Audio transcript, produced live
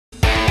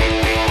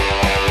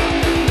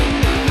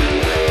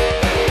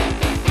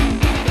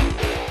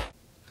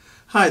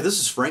Hi, this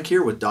is Frank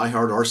here with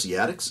DiehardRC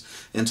Addicts,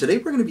 and today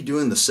we're going to be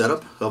doing the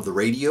setup of the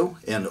radio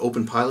and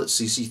OpenPilot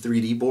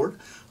CC3D board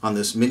on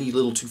this mini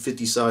little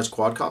 250 size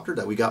quadcopter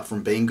that we got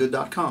from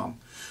Banggood.com.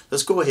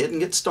 Let's go ahead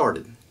and get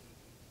started.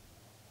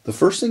 The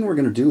first thing we're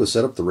going to do is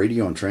set up the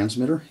radio and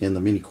transmitter in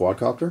the mini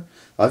quadcopter.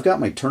 I've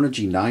got my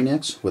Turnigy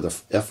 9X with a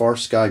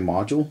FrSky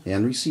module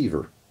and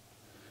receiver.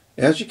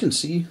 As you can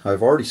see,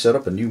 I've already set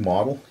up a new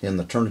model in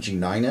the Turnigy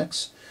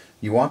 9X.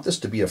 You want this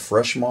to be a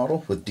fresh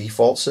model with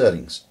default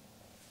settings.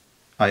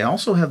 I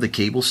also have the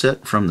cable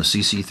set from the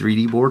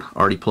CC3D board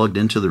already plugged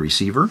into the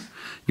receiver.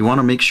 You want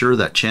to make sure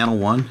that channel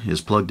 1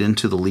 is plugged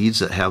into the leads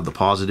that have the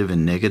positive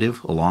and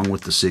negative along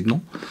with the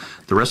signal.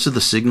 The rest of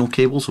the signal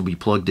cables will be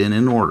plugged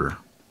in order.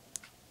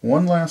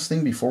 One last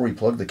thing before we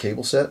plug the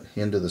cable set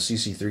into the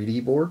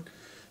CC3D board,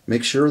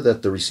 make sure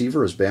that the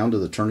receiver is bound to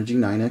the Turnigy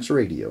 9X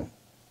radio.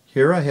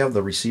 Here I have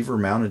the receiver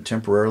mounted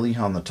temporarily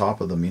on the top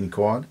of the mini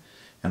quad,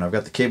 and I've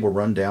got the cable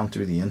run down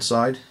through the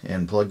inside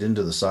and plugged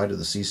into the side of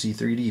the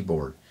CC3D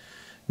board.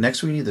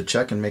 Next we need to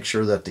check and make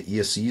sure that the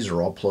ESCs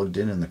are all plugged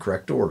in the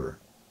correct order.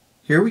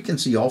 Here we can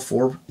see all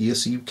 4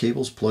 ESC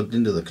cables plugged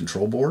into the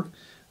control board.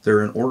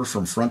 They're in order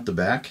from front to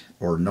back,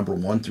 or number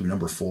 1 through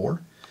number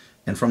 4.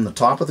 And from the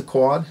top of the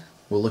quad,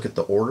 we'll look at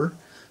the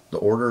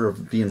order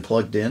of being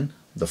plugged in.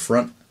 The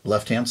front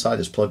left hand side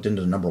is plugged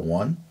into number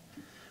 1.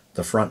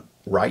 The front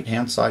right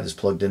hand side is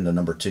plugged into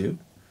number 2.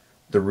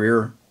 The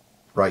rear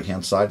right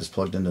hand side is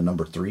plugged into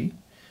number 3.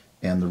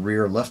 And the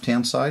rear left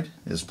hand side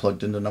is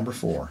plugged into number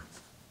 4.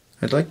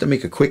 I'd like to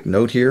make a quick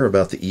note here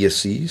about the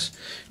ESCs.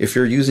 If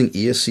you're using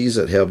ESCs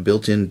that have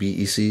built-in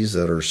BECs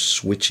that are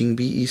switching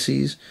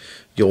BECs,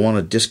 you'll want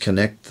to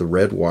disconnect the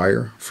red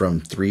wire from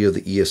 3 of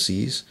the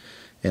ESCs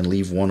and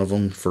leave one of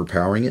them for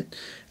powering it.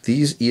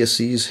 These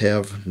ESCs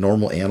have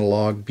normal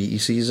analog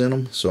BECs in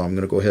them, so I'm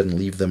going to go ahead and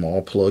leave them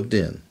all plugged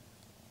in.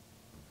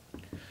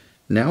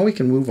 Now we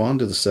can move on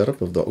to the setup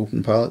of the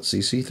OpenPilot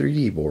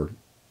CC3D board.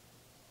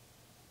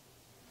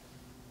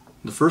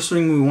 The first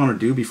thing we want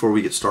to do before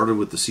we get started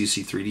with the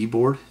CC3D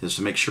board is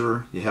to make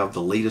sure you have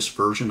the latest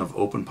version of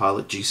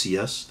OpenPilot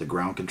GCS, the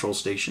ground control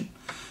station.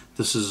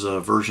 This is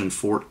version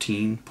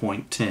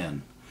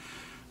 14.10.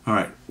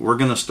 Alright, we're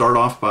going to start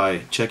off by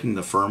checking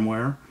the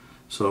firmware.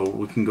 So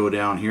we can go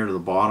down here to the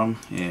bottom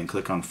and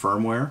click on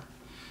firmware.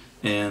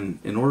 And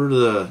in order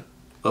to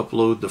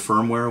upload the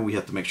firmware, we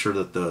have to make sure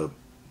that the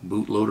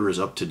bootloader is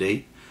up to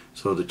date.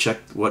 So to check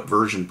what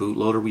version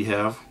bootloader we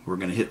have, we're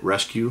going to hit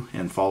rescue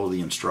and follow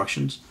the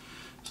instructions.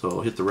 So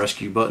I'll hit the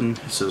rescue button.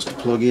 It says to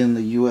plug in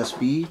the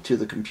USB to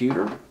the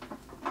computer.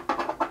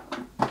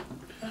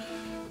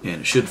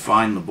 And it should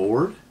find the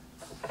board.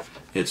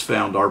 It's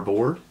found our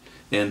board.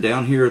 And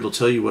down here it'll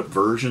tell you what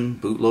version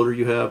bootloader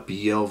you have,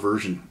 BL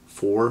version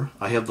 4.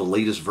 I have the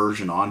latest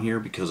version on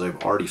here because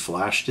I've already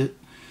flashed it.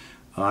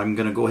 I'm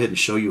going to go ahead and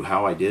show you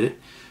how I did it.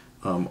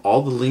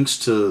 All the links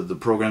to the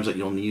programs that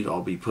you'll need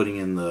I'll be putting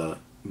in the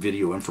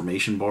video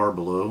information bar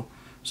below.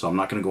 So I'm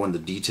not going to go into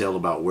detail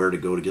about where to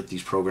go to get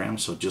these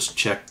programs, so just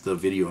check the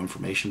video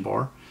information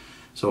bar.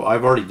 So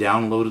I've already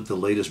downloaded the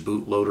latest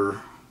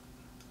bootloader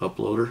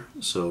uploader,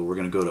 so we're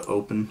going to go to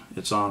open.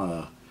 It's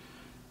on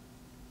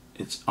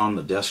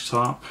the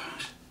desktop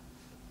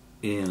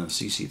in a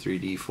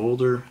CC3D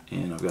folder,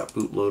 and I've got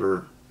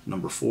bootloader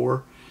number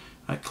 4.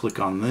 I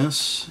click on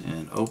this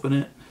and open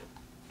it,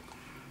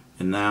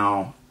 and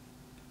now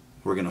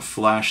we're going to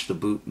flash the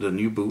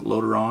new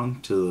bootloader on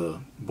to the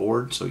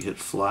board. So you hit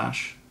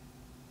flash.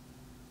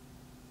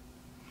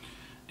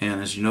 And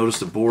as you notice,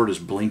 the board is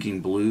blinking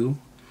blue.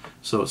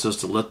 So it says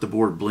to let the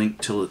board blink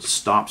till it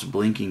stops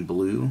blinking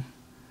blue,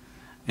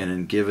 and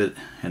then give it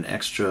an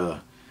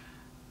extra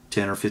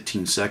 10 or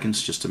 15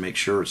 seconds just to make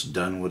sure it's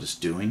done what it's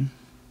doing.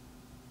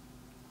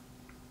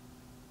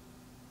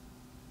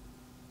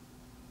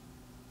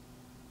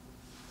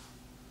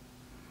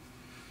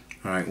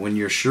 Alright, when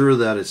you're sure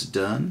that it's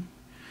done,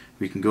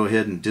 we can go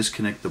ahead and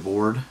disconnect the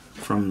board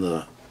from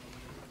the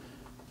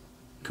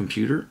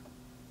computer.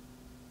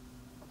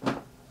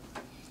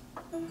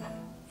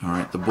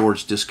 Alright, the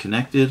board's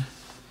disconnected.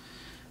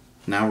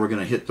 Now we're going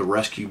to hit the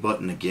rescue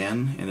button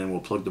again, and then we'll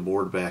plug the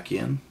board back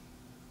in.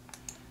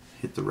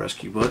 Hit the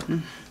rescue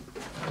button.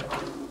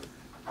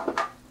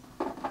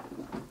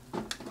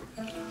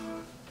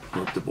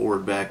 Plug the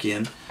board back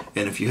in.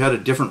 And if you had a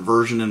different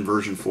version in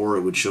version 4,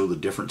 it would show the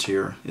difference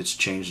here. It's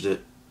changed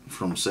it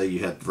from, say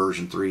you had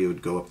version 3, it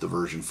would go up to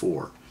version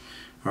 4.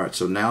 Alright,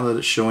 so now that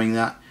it's showing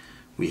that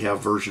we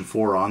have version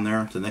 4 on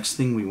there, the next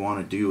thing we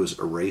want to do is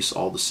erase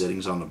all the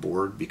settings on the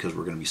board because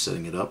we're going to be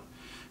setting it up.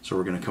 So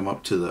we're going to come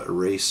up to the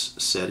erase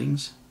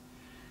settings,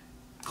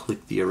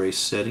 click the erase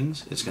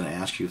settings. It's going to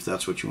ask you if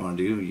that's what you want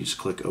to do. You just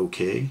click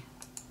OK.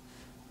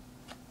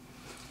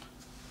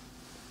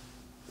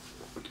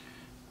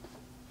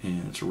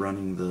 And it's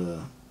running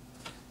the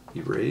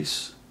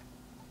erase.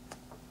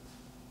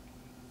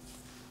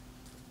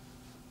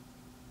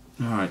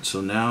 Alright,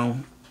 so now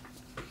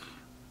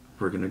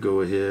we're going to go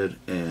ahead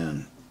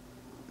and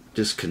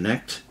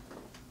disconnect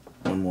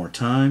one more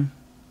time.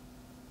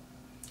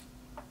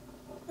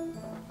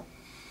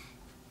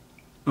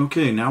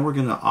 Okay, now we're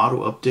going to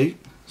auto update.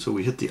 So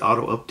we hit the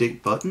auto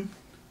update button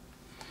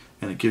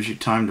and it gives you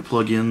time to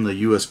plug in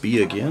the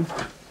USB again.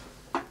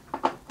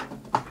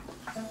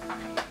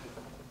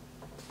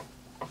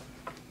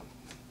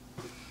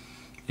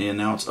 And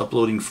now it's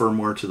uploading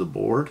firmware to the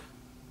board.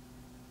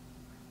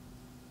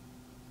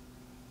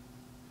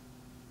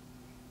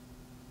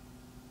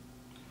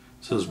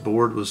 It says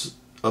board was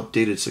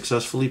updated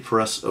successfully.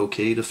 Press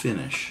OK to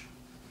finish.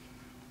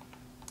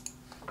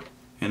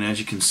 And as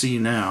you can see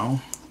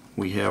now,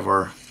 we have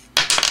our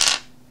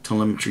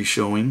telemetry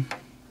showing.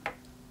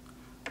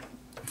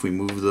 If we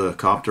move the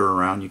copter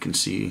around, you can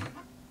see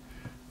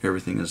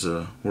everything is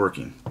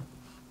working.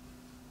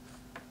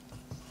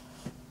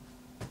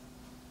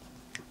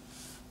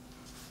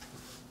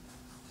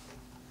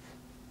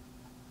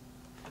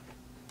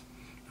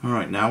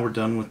 Alright, now we're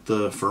done with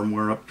the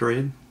firmware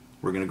upgrade.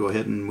 We're going to go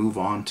ahead and move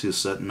on to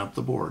setting up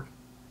the board.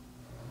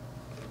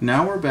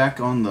 Now we're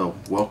back on the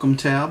Welcome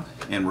tab,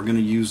 and we're going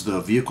to use the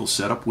Vehicle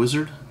Setup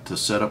Wizard to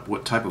set up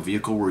what type of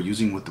vehicle we're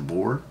using with the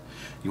board.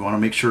 You want to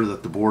make sure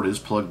that the board is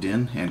plugged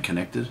in and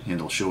connected, and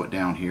it'll show it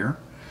down here.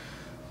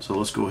 So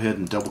let's go ahead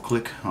and double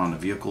click on the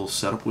Vehicle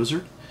Setup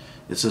Wizard.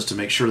 It says to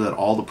make sure that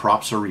all the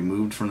props are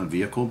removed from the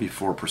vehicle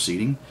before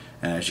proceeding,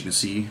 and as you can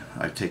see,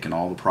 I've taken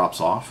all the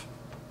props off.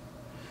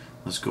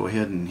 Let's go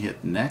ahead and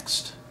hit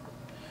Next.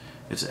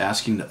 It's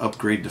asking to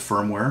upgrade the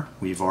firmware.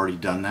 We've already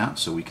done that,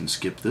 so we can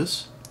skip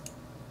this.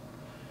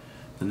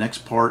 The next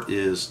part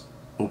is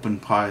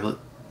OpenPilot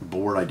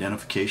board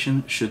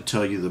identification. It should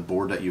tell you the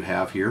board that you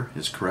have here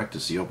is correct.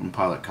 It's the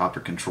OpenPilot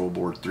Copter Control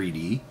Board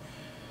 3D.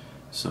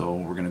 So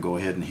we're going to go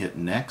ahead and hit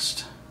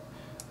Next.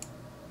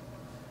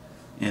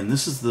 And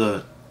this is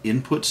the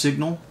input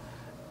signal.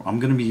 I'm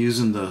going to be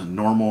using the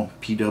normal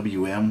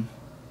PWM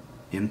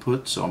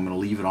input, so I'm going to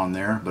leave it on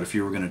there, but if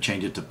you were going to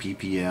change it to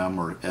PPM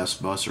or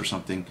S-Bus or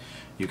something,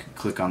 you can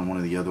click on one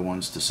of the other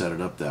ones to set it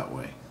up that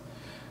way.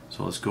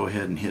 So let's go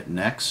ahead and hit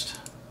Next.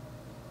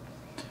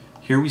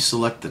 Here we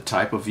select the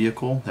type of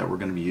vehicle that we're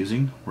going to be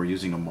using. We're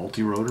using a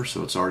multi-rotor,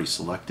 so it's already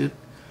selected.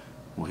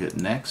 We'll hit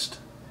Next.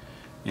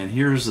 And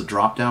here's the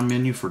drop-down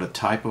menu for the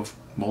type of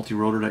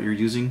multi-rotor that you're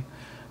using.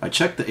 I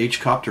checked the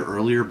H-Copter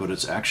earlier, but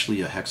it's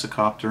actually a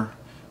hexacopter.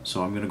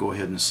 So I'm going to go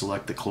ahead and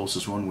select the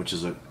closest one, which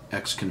is a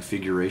X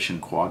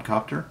configuration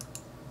quadcopter.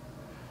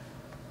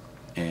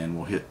 And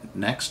we'll hit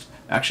Next.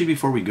 Actually,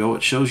 before we go,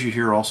 it shows you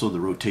here also the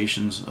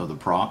rotations of the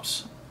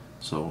props.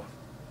 So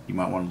you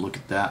might want to look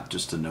at that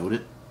just to note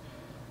it.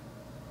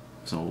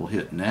 So we'll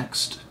hit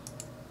Next.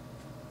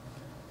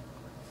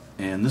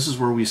 And this is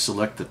where we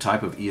select the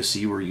type of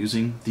ESC we're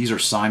using. These are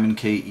Simon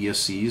K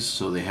ESCs,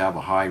 so they have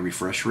a high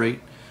refresh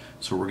rate.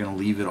 So we're going to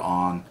leave it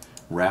on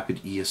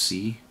Rapid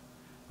ESC,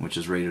 which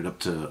is rated up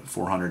to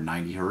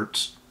 490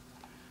 Hertz.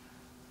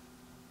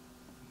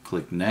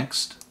 Click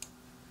Next,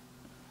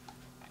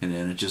 and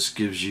then it just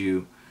gives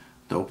you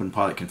the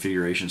OpenPilot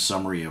configuration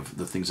summary of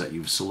the things that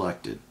you've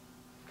selected.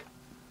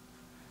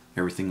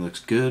 Everything looks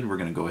good. We're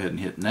going to go ahead and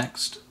hit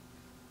Next.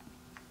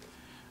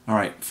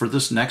 Alright, for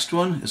this next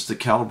one is to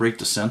calibrate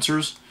the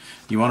sensors.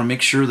 You want to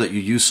make sure that you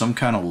use some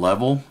kind of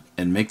level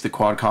and make the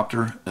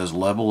quadcopter as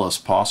level as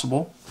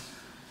possible,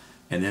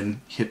 and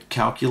then hit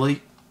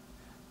Calculate,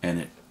 and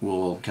it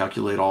will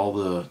calculate all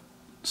the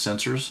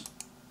sensors.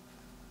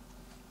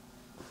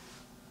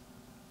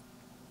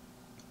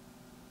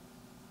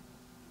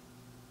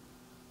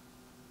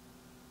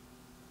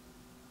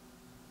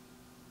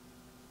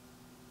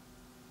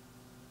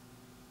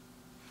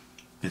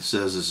 It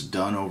says it's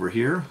done over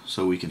here,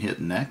 so we can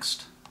hit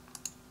Next.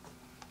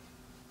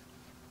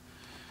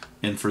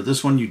 And for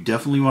this one, you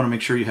definitely want to make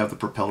sure you have the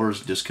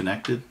propellers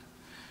disconnected.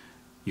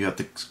 You have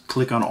to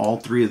click on all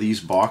three of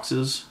these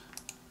boxes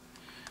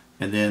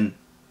and then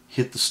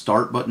hit the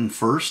start button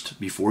first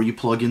before you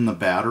plug in the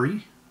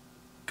battery,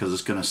 because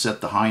it's going to set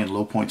the high and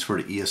low points for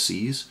the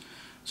ESCs.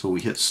 So we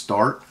hit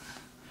start,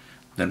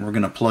 then we're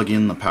going to plug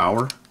in the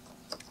power.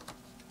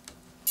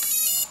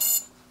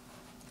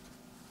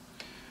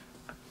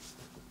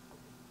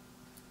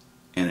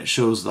 And it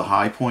shows the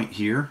high point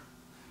here.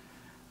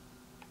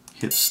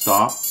 Hit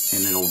stop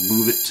and it'll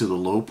move it to the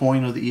low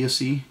point of the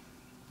ESC.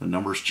 The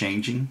number's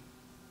changing.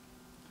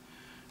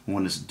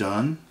 When it's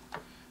done,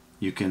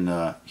 you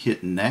can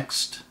hit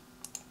Next.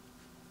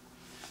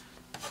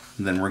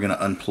 And then we're going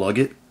to unplug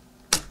it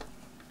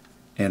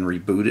and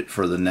reboot it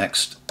for the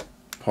next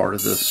part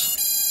of this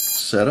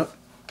setup.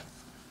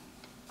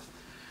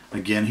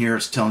 Again, here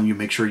it's telling you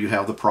make sure you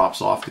have the props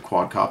off the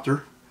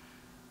quadcopter.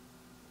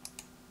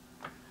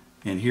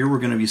 And here we're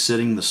going to be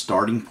setting the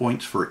starting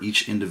points for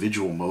each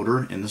individual motor,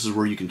 and this is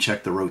where you can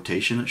check the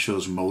rotation. It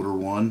shows motor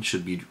 1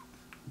 should be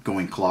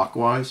going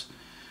clockwise.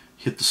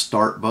 Hit the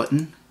start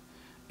button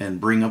and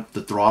bring up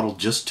the throttle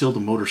just till the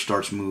motor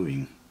starts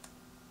moving.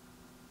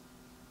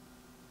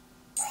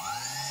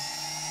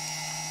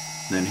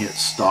 Then hit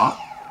stop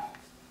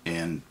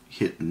and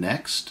hit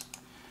Next,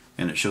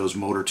 and it shows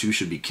motor 2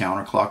 should be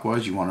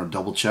counterclockwise. You want to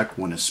double check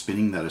when it's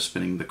spinning that it's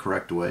spinning the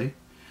correct way.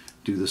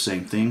 Do the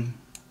same thing.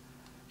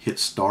 Hit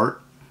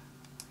start,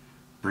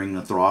 bring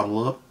the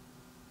throttle up,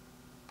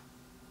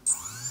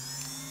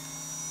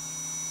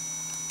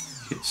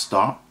 hit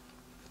stop,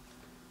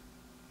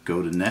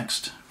 go to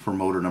next for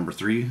motor number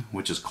 3,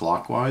 which is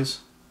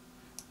clockwise,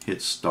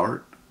 hit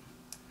start,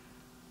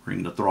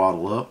 bring the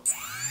throttle up,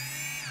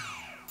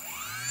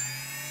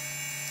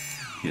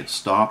 hit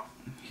stop,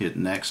 hit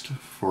next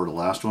for the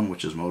last one,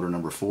 which is motor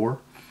number 4,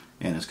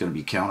 and it's going to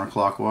be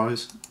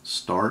counterclockwise,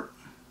 start,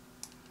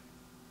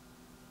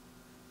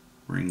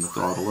 bring the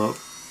throttle up,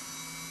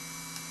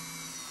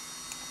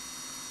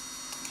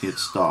 hit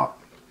stop.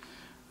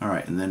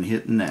 Alright, and then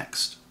hit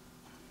next.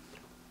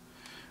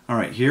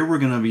 Alright, here we're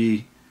going to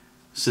be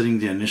setting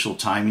the initial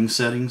timing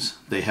settings.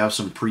 They have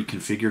some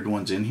pre-configured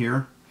ones in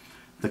here.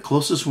 The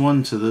closest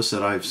one to this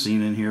that I've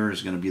seen in here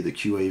is going to be the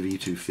QAV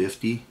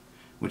 250,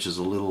 which is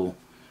a little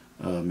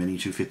mini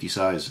 250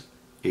 size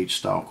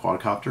H-style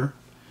quadcopter.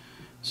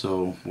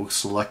 So we'll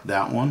select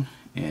that one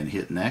and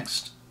hit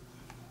next.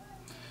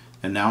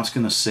 And now it's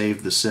going to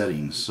save the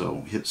settings.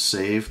 So hit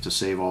save to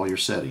save all your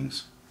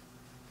settings.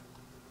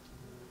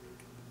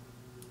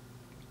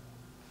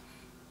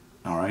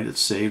 Alright, it's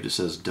saved. It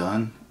says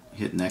done.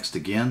 Hit next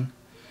again.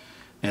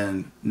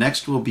 And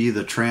next will be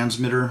the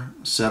transmitter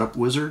setup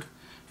wizard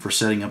for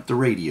setting up the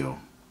radio.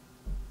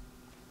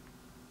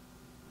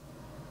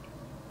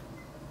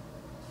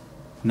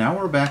 Now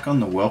we're back on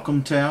the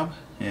welcome tab,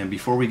 and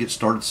before we get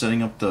started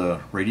setting up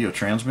the radio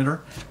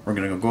transmitter, we're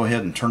going to go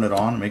ahead and turn it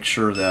on and make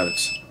sure that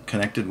it's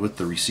connected with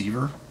the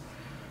receiver.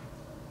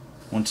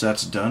 Once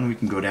that's done, we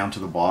can go down to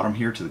the bottom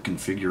here to the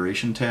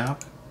configuration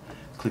tab,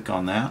 click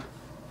on that,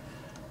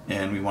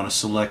 and we want to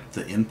select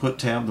the input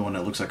tab, the one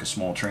that looks like a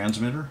small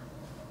transmitter.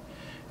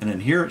 And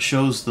in here it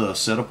shows the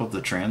setup of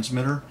the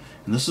transmitter,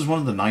 and this is one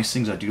of the nice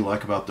things I do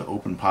like about the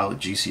OpenPilot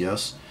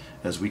GCS,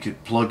 as we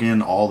could plug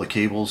in all the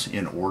cables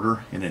in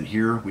order, and in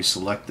here we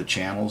select the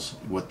channels,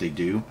 what they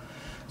do.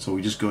 So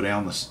we just go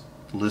down this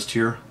list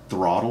here,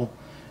 throttle,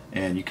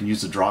 and you can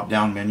use the drop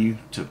down menu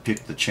to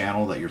pick the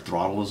channel that your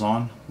throttle is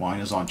on. Mine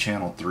is on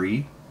channel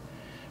 3.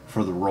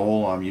 For the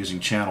roll I'm using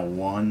channel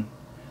 1,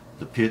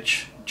 the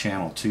pitch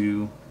channel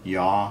 2,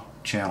 yaw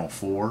channel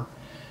 4,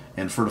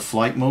 and for the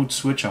flight mode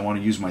switch I want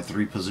to use my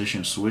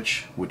 3-position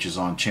switch, which is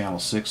on channel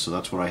 6, so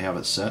that's what I have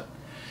it set.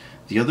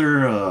 The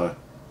other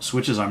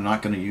switches I'm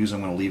not going to use.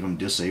 I'm going to leave them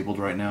disabled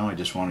right now. I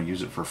just want to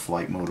use it for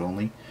flight mode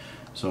only,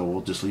 so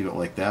we'll just leave it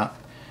like that.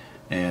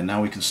 And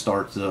now we can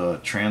start the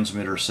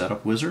transmitter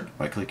setup wizard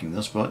by clicking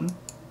this button,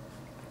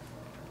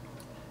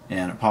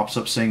 and it pops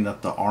up saying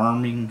that the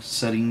arming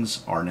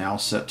settings are now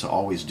set to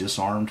always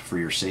disarmed for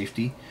your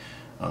safety.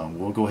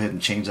 We'll go ahead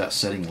and change that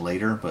setting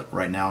later, but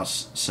right now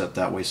it's set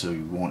that way so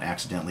you won't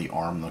accidentally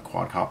arm the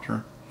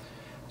quadcopter.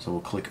 So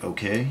we'll click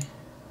OK,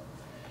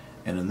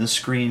 and in this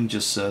screen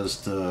just says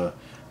to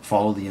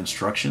follow the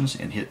instructions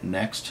and hit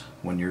next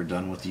when you're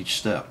done with each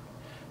step.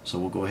 So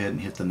we'll go ahead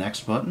and hit the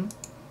next button,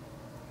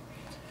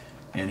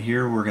 and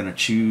here we're going to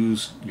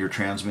choose your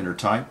transmitter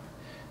type.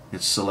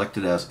 It's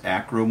selected as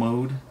acro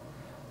mode,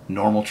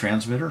 normal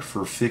transmitter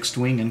for fixed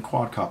wing and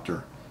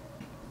quadcopter.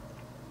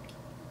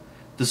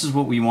 This is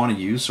what we want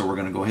to use, so we're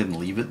going to go ahead and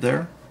leave it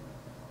there.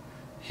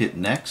 Hit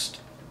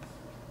next,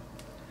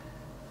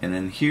 and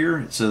then here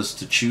it says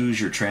to choose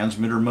your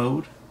transmitter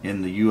mode.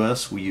 In the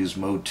US we use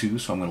mode 2,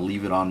 so I'm going to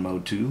leave it on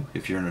mode 2.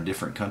 If you're in a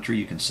different country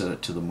you can set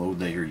it to the mode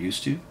that you're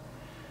used to.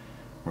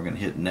 We're going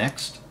to hit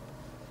next.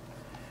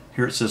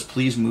 Here it says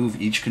please move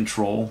each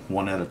control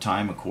one at a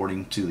time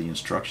according to the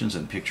instructions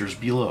and pictures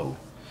below.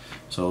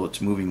 So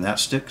it's moving that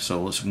stick,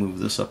 so let's move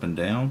this up and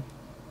down.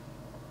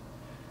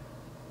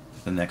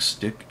 The next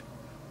stick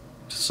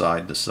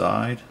side to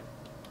side,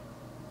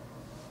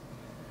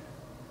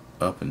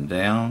 up and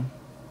down,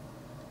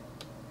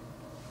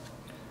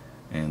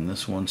 and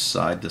this one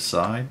side to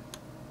side.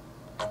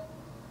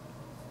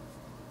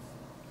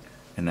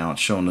 And now it's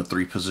showing the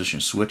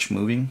 3-position switch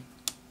moving.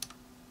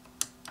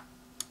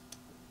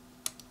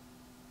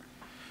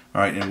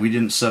 Alright, and we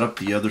didn't set up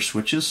the other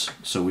switches,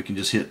 so we can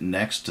just hit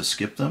next to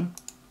skip them.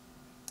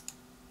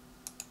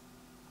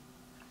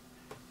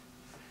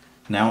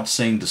 Now it's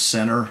saying to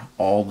center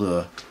all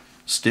the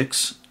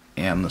sticks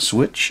and the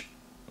switch.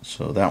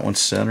 So that one's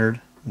centered.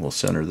 We'll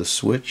center the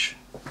switch.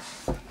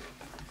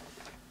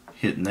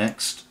 Hit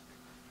next.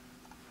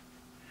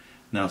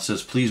 Now it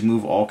says please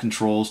move all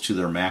controls to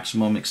their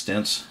maximum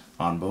extents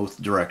on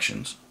both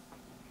directions.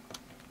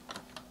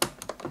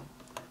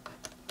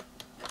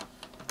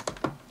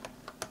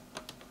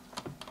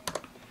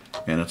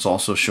 And it's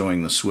also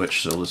showing the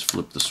switch, so let's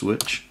flip the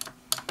switch.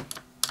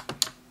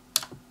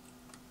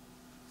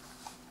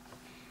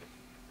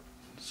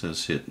 It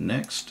says hit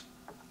next.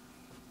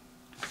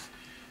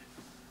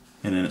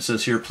 And then it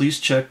says here, please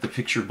check the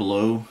picture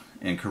below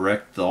and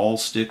correct all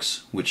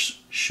sticks which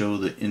show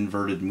the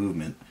inverted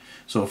movement.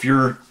 So if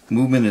your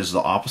movement is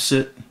the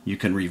opposite, you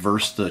can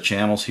reverse the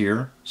channels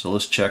here. So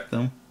let's check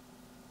them.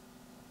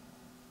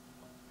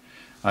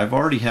 I've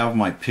already have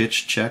my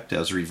pitch checked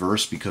as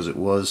reverse because it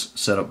was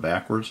set up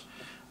backwards,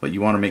 but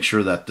you want to make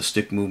sure that the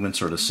stick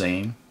movements are the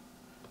same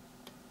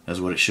as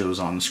what it shows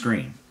on the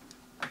screen.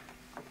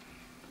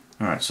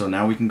 Alright, so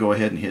now we can go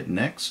ahead and hit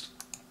next.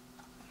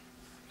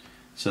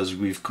 It says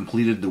we've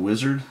completed the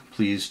wizard.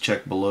 Please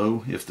check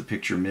below if the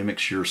picture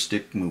mimics your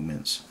stick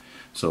movements.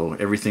 So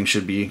everything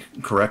should be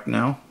correct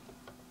now.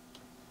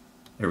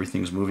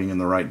 Everything's moving in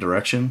the right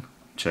direction.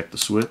 Check the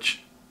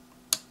switch.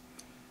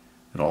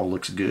 It all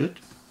looks good.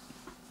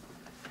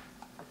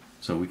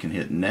 So we can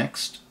hit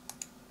next.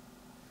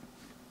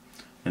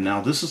 And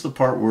now this is the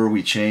part where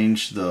we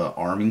change the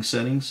arming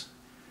settings.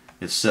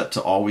 It's set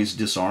to always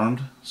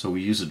disarmed, so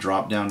we use a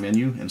drop down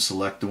menu and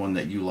select the one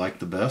that you like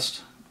the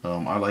best.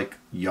 I like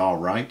yaw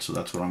right, so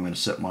that's what I'm going to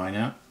set mine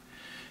at.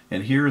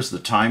 And here is the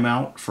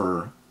timeout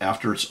for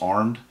after it's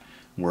armed,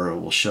 where it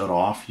will shut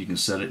off. You can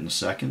set it in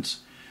seconds.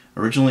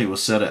 Originally it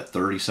was set at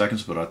 30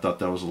 seconds, but I thought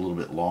that was a little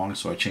bit long,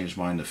 so I changed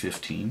mine to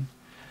 15.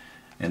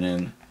 And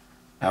then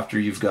after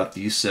you've got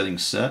these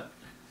settings set,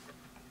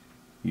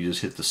 you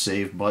just hit the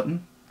save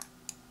button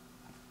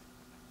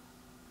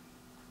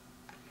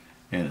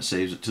and it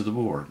saves it to the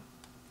board.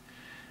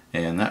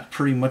 And that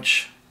pretty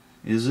much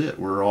is it.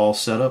 We're all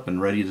set up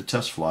and ready to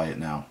test fly it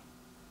now.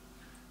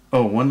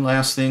 Oh, one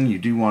last thing, you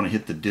do want to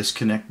hit the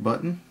disconnect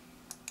button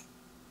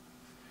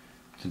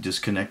to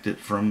disconnect it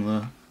from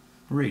the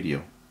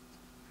radio.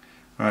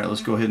 Alright,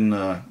 let's go ahead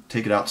and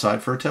take it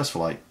outside for a test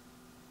flight.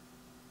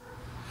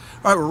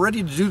 Alright, we're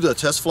ready to do the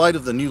test flight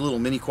of the new little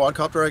mini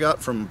quadcopter I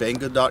got from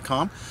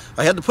Banggood.com.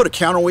 I had to put a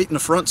counterweight in the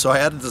front, so I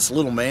added this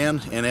little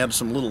man and added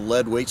some little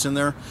lead weights in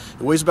there.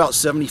 It weighs about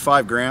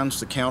 75 grams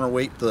to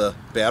counterweight the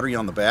battery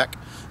on the back.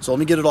 So let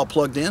me get it all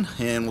plugged in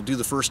and we'll do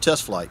the first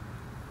test flight.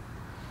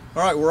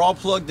 Alright, we're all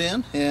plugged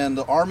in, and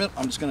to arm it,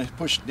 I'm just going to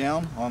push it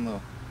down on the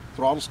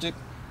throttle stick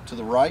to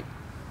the right,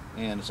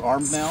 and it's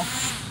armed now.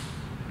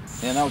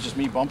 And that was just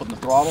me bumping the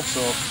throttle,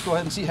 so let's go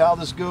ahead and see how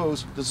this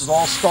goes. This is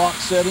all stock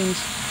settings.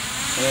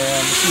 And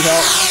we'll see how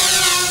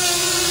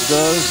it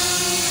does.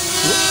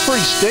 It looks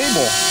pretty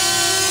stable.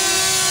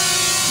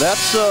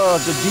 That's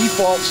the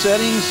default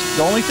settings.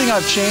 The only thing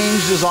I've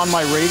changed is on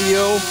my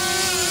radio.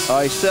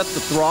 I set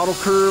the throttle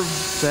curve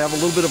to have a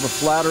little bit of a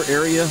flatter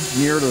area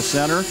near the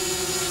center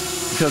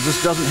because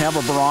this doesn't have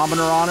a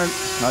barometer on it.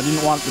 I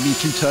didn't want it to be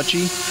too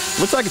touchy.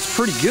 Looks like it's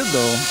pretty good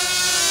though.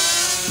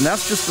 And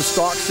that's just the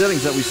stock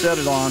settings that we set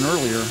it on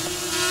earlier.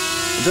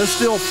 It does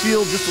still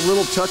feel just a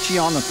little touchy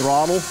on the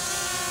throttle.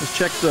 Let's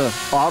check the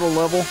auto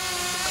level.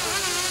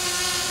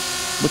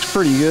 Looks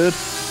pretty good.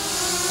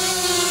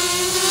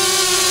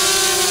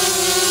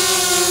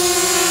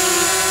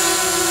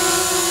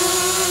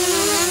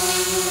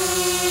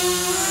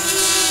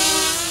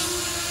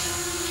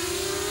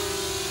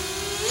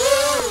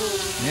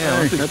 Yeah,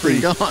 I think that's pretty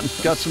gone.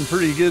 Got some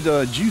pretty good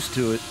juice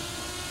to it.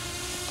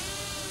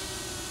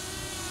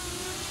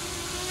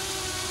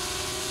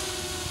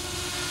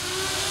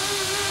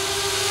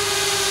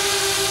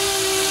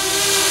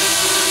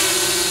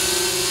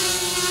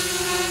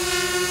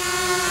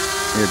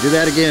 Here, do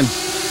that again.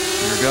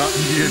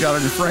 You got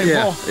it in frame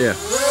ball? Yeah.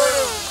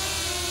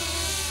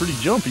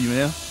 Pretty jumpy,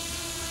 man.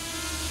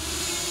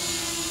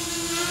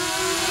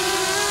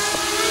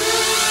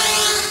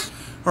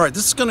 Alright,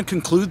 this is going to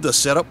conclude the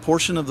setup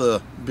portion of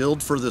the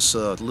build for this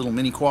little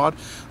mini quad.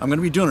 I'm going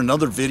to be doing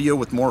another video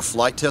with more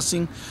flight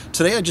testing.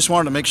 Today I just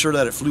wanted to make sure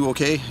that it flew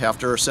okay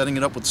after setting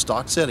it up with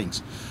stock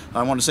settings.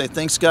 I want to say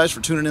thanks guys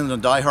for tuning in to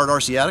Die Hard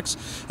RC Addicts,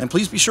 and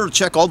please be sure to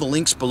check all the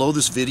links below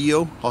this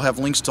video. I'll have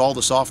links to all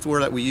the software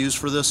that we use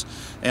for this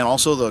and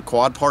also the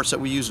quad parts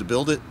that we use to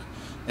build it.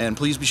 And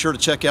please be sure to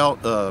check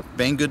out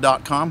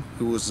Banggood.com,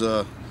 who was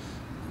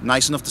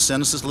nice enough to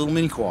send us this little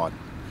mini quad.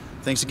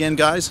 Thanks again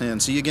guys,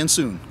 and see you again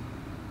soon.